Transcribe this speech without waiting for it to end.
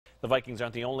The Vikings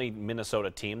aren't the only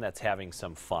Minnesota team that's having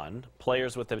some fun.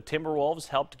 Players with the Timberwolves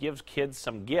helped give kids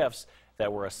some gifts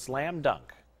that were a slam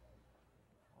dunk.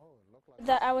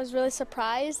 That I was really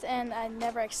surprised and I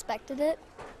never expected it.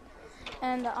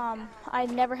 And I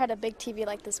never had a big TV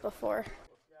like this before.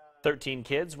 13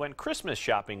 kids went Christmas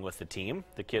shopping with the team.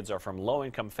 The kids are from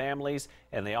low-income families,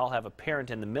 and they all have a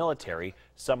parent in the military,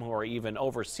 some who are even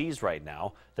overseas right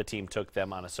now. The team took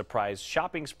them on a surprise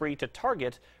shopping spree to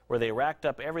Target, where they racked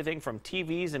up everything from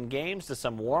TVs and games to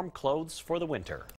some warm clothes for the winter.